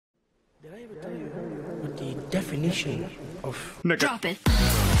Did I ever tell you what the definition of Drop it.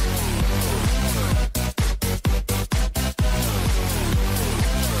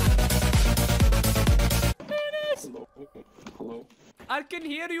 Hello? I can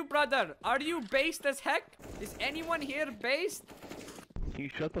hear you, brother. Are you based as heck? Is anyone here based? Can you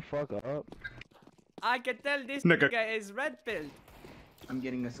shut the fuck up? I can tell this Nigga. nigga is red pilled. I'm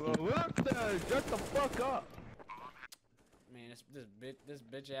getting a Well, skin. what the? Shut the fuck up! Man, this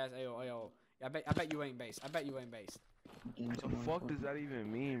bitch ass. Ayo. I bet you ain't based. I bet you ain't based. Games What the are fuck more does that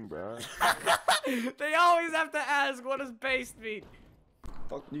even mean, bro? They always have to ask, what does based mean?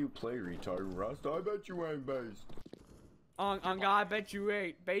 Fuck you play, retard Rasta. I bet you ain't based. On God, I bet you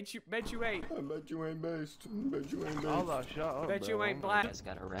ain't. Bet you ain't. I bet you ain't based. Bet you ain't based. Allah, shut up, Bet you bro. ain't black. Guys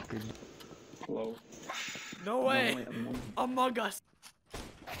got a record. Hello? No way. wait, I'm one. Among Us.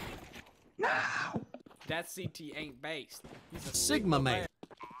 That CT ain't based. He's a Sigma man.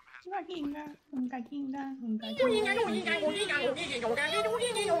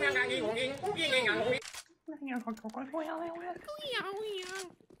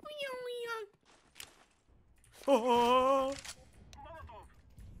 Oh.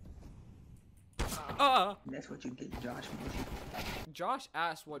 That's what you get, Josh. Josh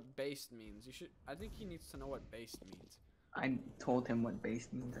asked what based means. You should. I think he needs to know what based means. I told him what base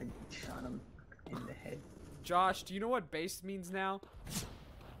means. I shot him in the head. Josh, do you know what based means now?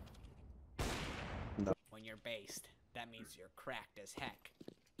 No. When you're based, that means you're cracked as heck.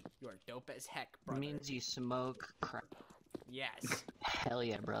 You're dope as heck, brother. Means you smoke crack. Yes. Hell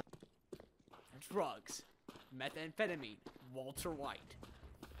yeah, bro. Drugs. Methamphetamine. Walter White.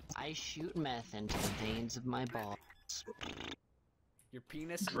 I shoot meth into the veins of my balls. Your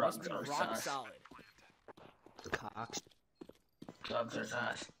penis Drugs must be are rock sus. solid. Cocks. Drugs are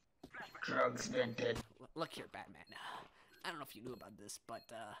sus. Drugs vented. Look here, Batman. I don't know if you knew about this, but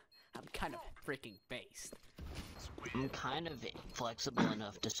I'm kind of freaking based. I'm kind of flexible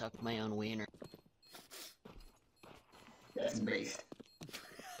enough to suck my own wiener. That's based.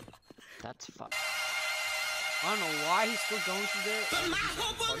 That's fuck. I don't know why he's still going through there.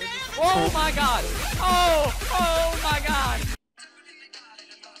 Oh my god! Oh my god!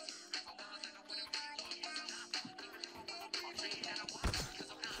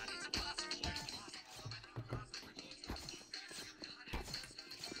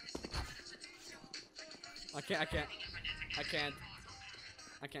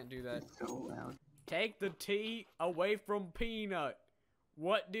 I can't do that. So loud. Take the T away from peanut.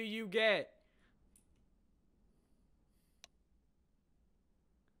 What do you get?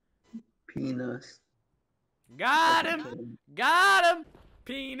 Penis. Got him! Got him!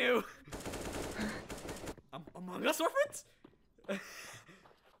 Pinu! Among Us reference?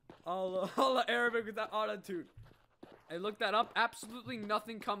 all the Arabic with that attitude. I looked that up. Absolutely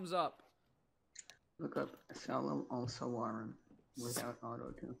nothing comes up. Look up Salam al-Sawarim without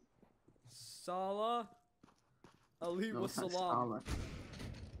auto-tune. Salah Ali No, was it's not salam. Salah.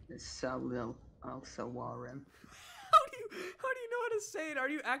 It's Salam al-Sawarim. How do you know how to say it? Are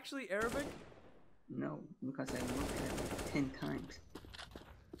you actually Arabic? No, because I looked at it like 10 times.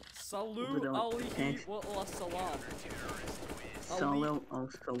 Salu Without Ali thanks. wa salam. Salam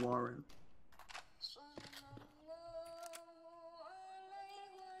al-Sawarim.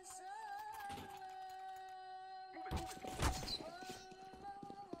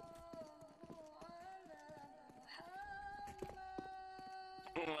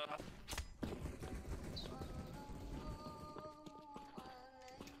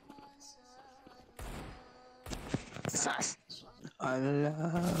 Sus. Allah.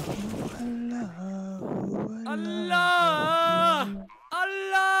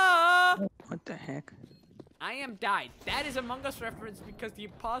 Allah! What the heck? I am died. That is Among Us reference because the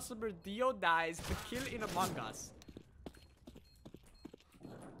impossible Dio dies to kill in Among Us.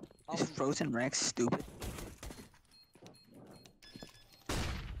 Is Frozen Rex stupid?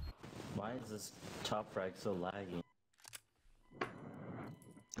 Why is this top frag so laggy?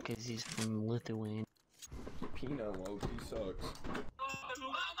 Because he's from Lithuania. Peanut Loki sucks.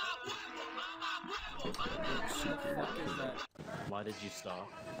 What is that? Why did you stop?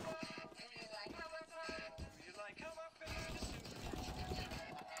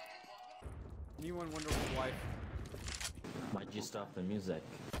 Anyone wonder why? Why'd you stop the music?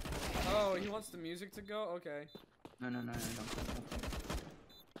 Oh, he wants the music to go? Okay. No.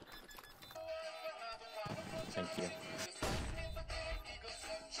 Thank you.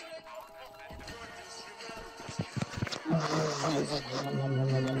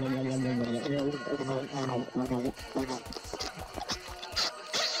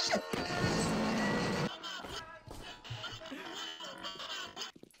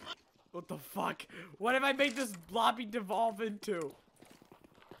 What the fuck? What have I made this lobby devolve into?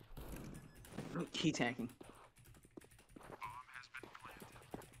 Key tanking.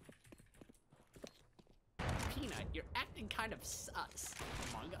 Peanut, you're acting kind of sus.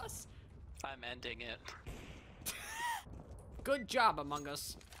 Among Us? I'm ending it. Good job, Among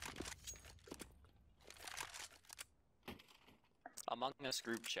Us. Among Us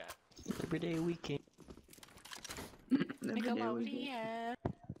group chat. Every day weekend. Nickelodeon.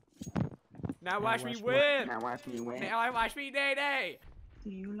 Now watch me win. Now watch me win. Now watch me day day. Do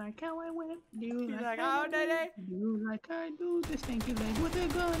you like how I win? Do you You like like how how I day day? Do you like I do this stinky leg with a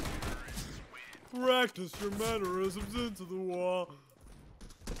gun? Practice your mannerisms into the wall.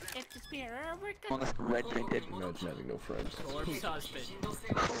 It's the spirit of On a red printed. Imagine having no friends. Corpse husband.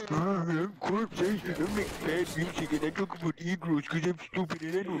 I'm corpses. I make bad music and I talk about egos because I'm stupid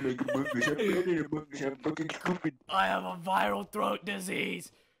and I don't like Among Us. I'm bad at Among Us. I'm fucking stupid. I have a viral throat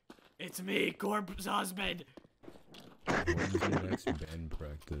disease. It's me, Corpse husband. When's the next band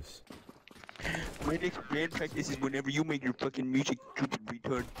practice? My next band practice is whenever you make your fucking music, stupid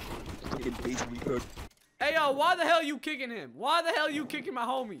retard. Fucking bass retard. Hey yo, why the hell you kicking him? Why the hell you kicking my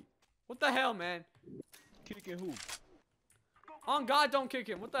homie? What the hell, man? Kicking who? On God, don't kick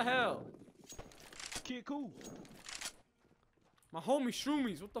him. What the hell? Kick who? My homie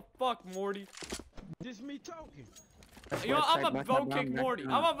Shroomies. What the fuck, Morty? This me talking. You know, I'm a vote kick Morty.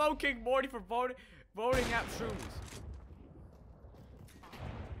 I'm a vote kick Morty for voting out Shroomies.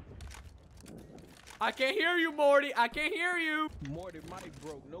 I can't hear you, Morty. I can't hear you. Morty mic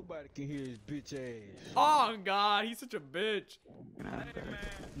broke. Nobody can hear his bitch ass. Oh God, he's such a bitch.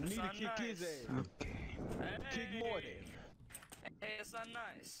 You need to kick his ass. Kick Morty. Hey, it's not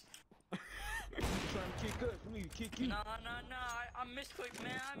nice. You trying to kick us? We need to kick you. No. I misclicked,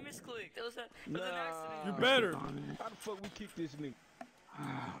 man. I misclicked. It was an accident. You better. How the fuck we kick this nigga?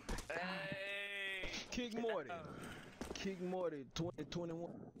 Hey. Kick Morty. Kick Morty 2021.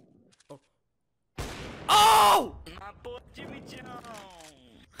 Oh! My boy Jimmy Jones.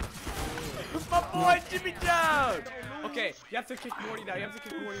 My boy Jimmy Jones. Okay, you have to kick Morty now. You have to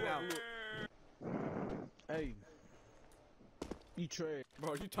kick Morty now. Hey. You trash.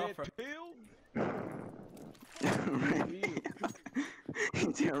 Bro, you tough, Red bro. pill?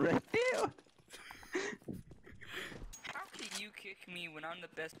 It's a red pill. How can you kick me when I'm the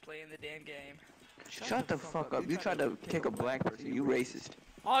best player in the damn game? Shut the fuck up. You tried to kick a black person. You racist.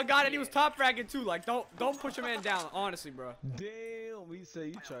 Oh God, and he was top fragging too. Like, don't push a man down. Honestly, bro. Damn, he say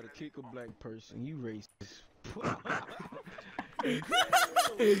you try to kick a black person. You racist. It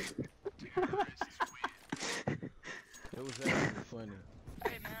was actually funny.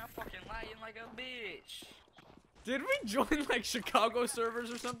 Hey man, I'm fucking lying like a bitch. Did we join like Chicago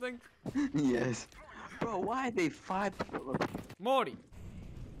servers or something? Yes. Bro, why are they 5 people? Morty.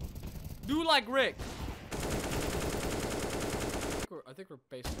 Do like Rick. I think we're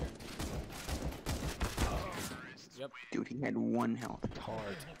base guaranteed. Yep. Dude, he had 1 health.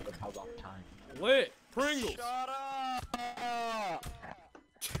 Hard. How about time? Lit. Pringles.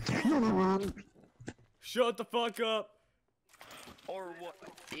 Shut the fuck up. Or what,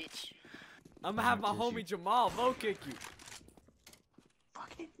 bitch? I'm gonna have my homie Jamal vote kick you.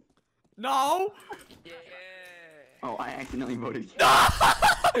 Fuck it. No! Yeah. Oh, I accidentally voted.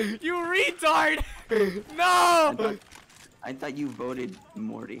 You retard! No! I thought you voted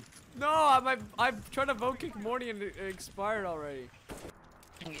Morty. No, I'm trying to vote kick Morty and it expired already.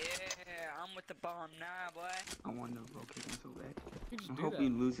 Yeah, I'm with the bomb now, boy. I want to vote kick him so bad. You just I do hope that. we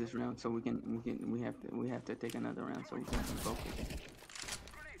lose this round so we have to take another round so we can vote kick him.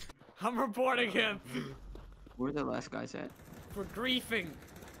 I'm reporting him Where the last guys at? for griefing.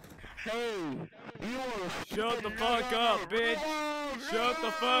 Hey, you Shut the fuck up, bitch. Shut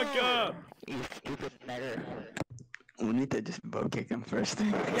the fuck up. You stupid nigger. We need to just vote kick him first.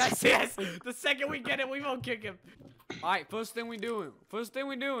 Yes, yes. The second we get it, we won't kick him. All right, first thing we doing.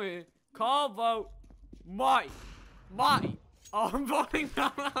 Call vote. Marty. Oh, I'm voting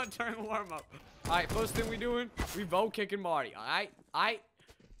now during warm up. All right, first thing we doing. We vote kicking Marty. All right.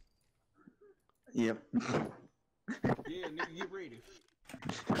 Yep. Yeah, nigga, get ready.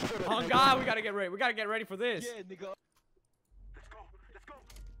 Oh God, we gotta get ready. We gotta get ready for this. Yeah, nigga.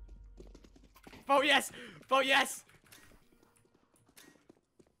 Vote yes. Vote yes.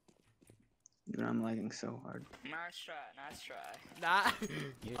 Dude, I'm lagging so hard. Nice try. Nah.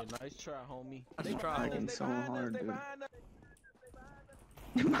 Yeah, nice try, homie. Nice try. Lagging so hard, dude.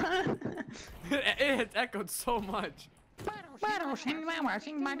 It echoed so much.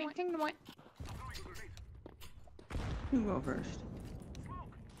 You go first.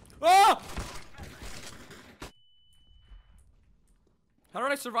 Oh! How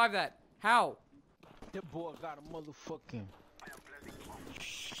did I survive that? How? That boy got a motherfucking.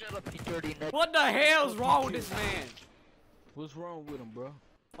 Shut up, you dirty neck. What the hell's wrong with this man? What's wrong with him, bro?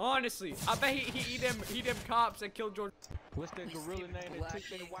 Honestly, I bet he them cops that killed George. What's that gorilla name that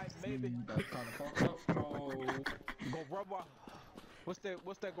took that white baby? Gorilla. What's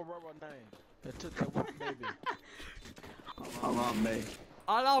that gorilla name that took that white baby? Alambe.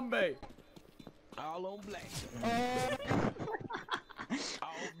 Alambe. All on black.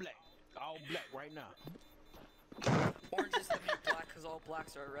 All black right now. Orange is the new black because all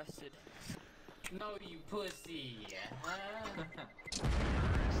blacks are arrested. No, you pussy.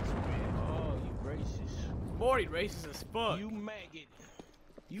 Oh, you racist. Morty racist as fuck. You maggot.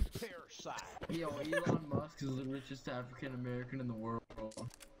 You parasite. Yo, Elon Musk is the richest African American in the world.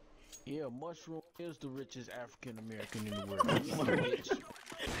 Yeah, Mushroom is the richest African American in the world.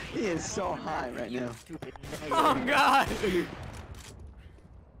 He is so high right now. Oh God. You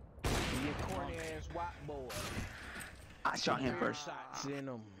corny ass white boy. I shot him first. Parasites in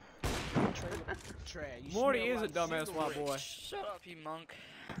him. Trash. You Morty smell is a like dumbass white cigarette. boy. Shut up, you monk.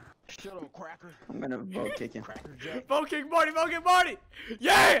 Shut up, cracker. I'm gonna vote kick him. Cracker Jack. Vote kick Morty, vote kick Morty.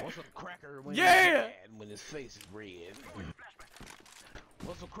 Yeah. What's a cracker when Yeah! he's mad, when his face is red?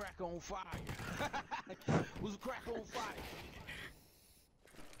 What's a cracker on fire? What's a cracker on fire?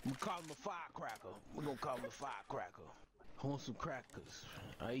 We call him a firecracker. We're gonna call him a firecracker. I want some crackers.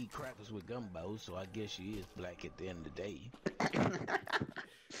 I eat crackers with gumbo, so I guess she is black at the end of the day.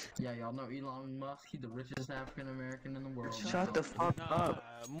 Yeah, y'all know Elon Musk. He's the richest African American in the world. Shut the fuck up.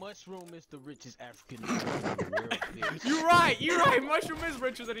 Mushroom is the richest African American in the world, bitch. You're right. Mushroom is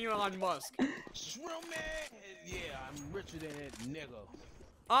richer than Elon Musk. Shroom man! Yeah, I'm richer than that nigga.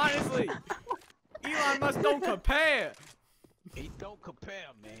 Honestly, Elon Musk don't compare. He don't compare,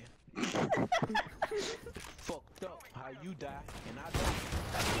 man. Fucked up how you die and I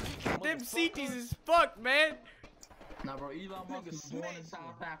die. Them CTs is fucked, man. Nah, bro, Elon Musk was born in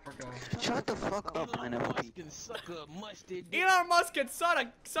South Africa. Shut the fuck up, Pineapple Pete. Can suck a mustard dick. Elon Musk can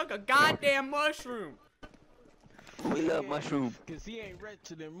suck a goddamn mushroom. We love Mushroom. Cause he ain't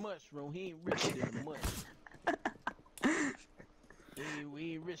richer than Mushroom. He ain't richer than Mush.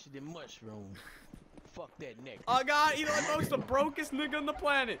 We ain't richer than Mushroom. Fuck that neck. Oh God, Elon Musk's the brokest nigga on the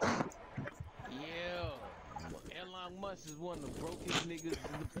planet. Yeah. Elon Musk is one of the brokest niggas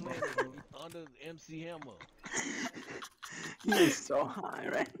on the planet under MC Hammer. He is so high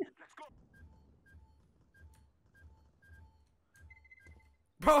right now.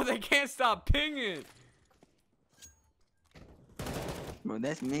 Bro, they can't stop pinging. Bro,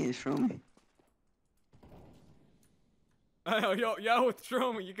 that's me, it's from me. Yo,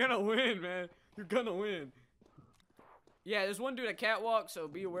 Strowman, you're gonna win, man. You're gonna win. Yeah, there's one dude at Catwalk, so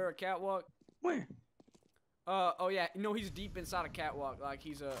be aware of Catwalk. Where? Oh yeah, no, he's deep inside a Catwalk, like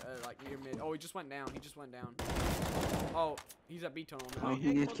he's like near mid. Oh, he just went down. Oh, he's at B-tunnel now. Oh,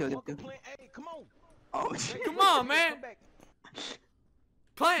 he just killed it. Hey, come on. Oh, shit. Come on, man.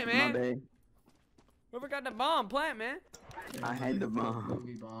 Plant, My man. bad. Whoever got the bomb, plant, man. I had the bomb.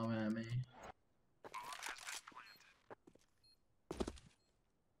 Boogie bomb at me.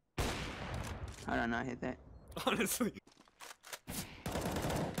 How did I not hit that? Honestly.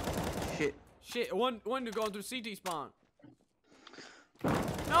 Shit, one dude going through CT spawn.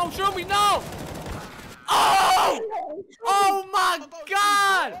 No, shoot me, no! Oh! Oh my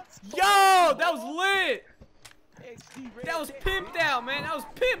God! Yo, that was lit! That was pimped out, man. That was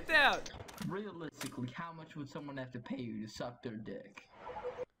pimped out. Realistically, how much would someone have to pay you to suck their dick?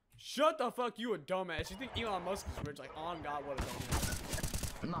 Shut the fuck, you a dumbass. You think Elon Musk is rich? Like, on God, what a dumbass.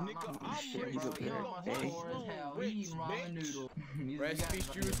 Nah, Nigga, I'm rich. bro. okay. Elon Musk Hey. poor as hell. He eating ramen noodles. Rest in peace,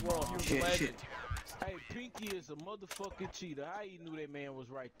 Juice WRLD. He was a Shit, legend. shit. Hey, Pinky is a motherfucking cheater. How he knew that man was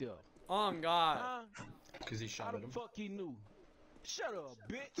right there? On God. Huh? Cause he How shot the at him. fuck he knew? Shut up,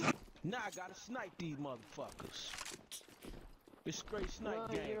 bitch. Now I gotta snipe these motherfuckers. It's straight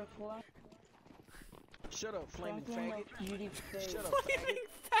snipe game. Shut up, flaming faggot. Shut up, faggot.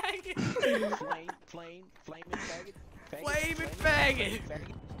 Faggot. Flaming faggot. Flaming faggot.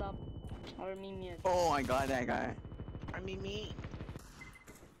 Stop. Or me. Oh, I got that guy. I mean me.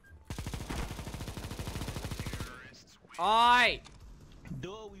 Alright.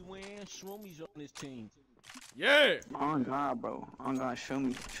 Duh, we win. Shroomies on this team. Yeah. Oh God, bro. Oh God, show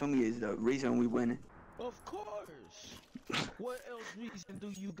me is the reason we winning. Of course. What else reason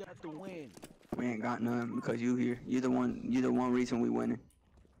do you got to win? We ain't got none because you here. You're the one reason we winning.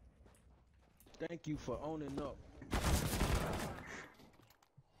 Thank you for owning up.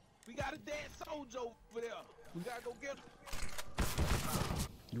 We got a dead soldier over there. We gotta go get him.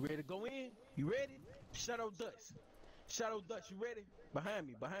 You ready to go in? You ready? Shadow dust. Shadow Dutch, you ready? Behind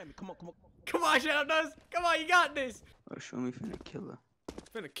me, come on, come on. Come on, Shadow Dust. Come on, you got this. Oh, show me finna kill her.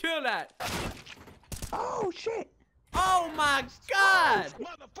 Finna kill that. Oh shit! Oh my God.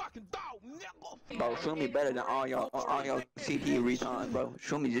 Motherfucking dog, nigga! Bro, show me better than all y'all CP retards, bro.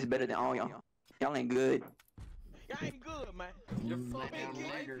 Show me just better than all y'all. Y'all ain't good. Y'all ain't good, man. You're fucking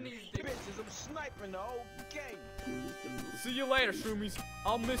bitches. I'm sniping the whole game. See you later, Shroomies.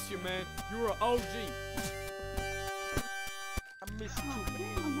 I'll miss you, man. You were an OG. I miss you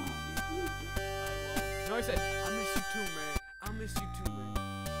too, man. No, I said, I miss you too, man. I miss you too, man.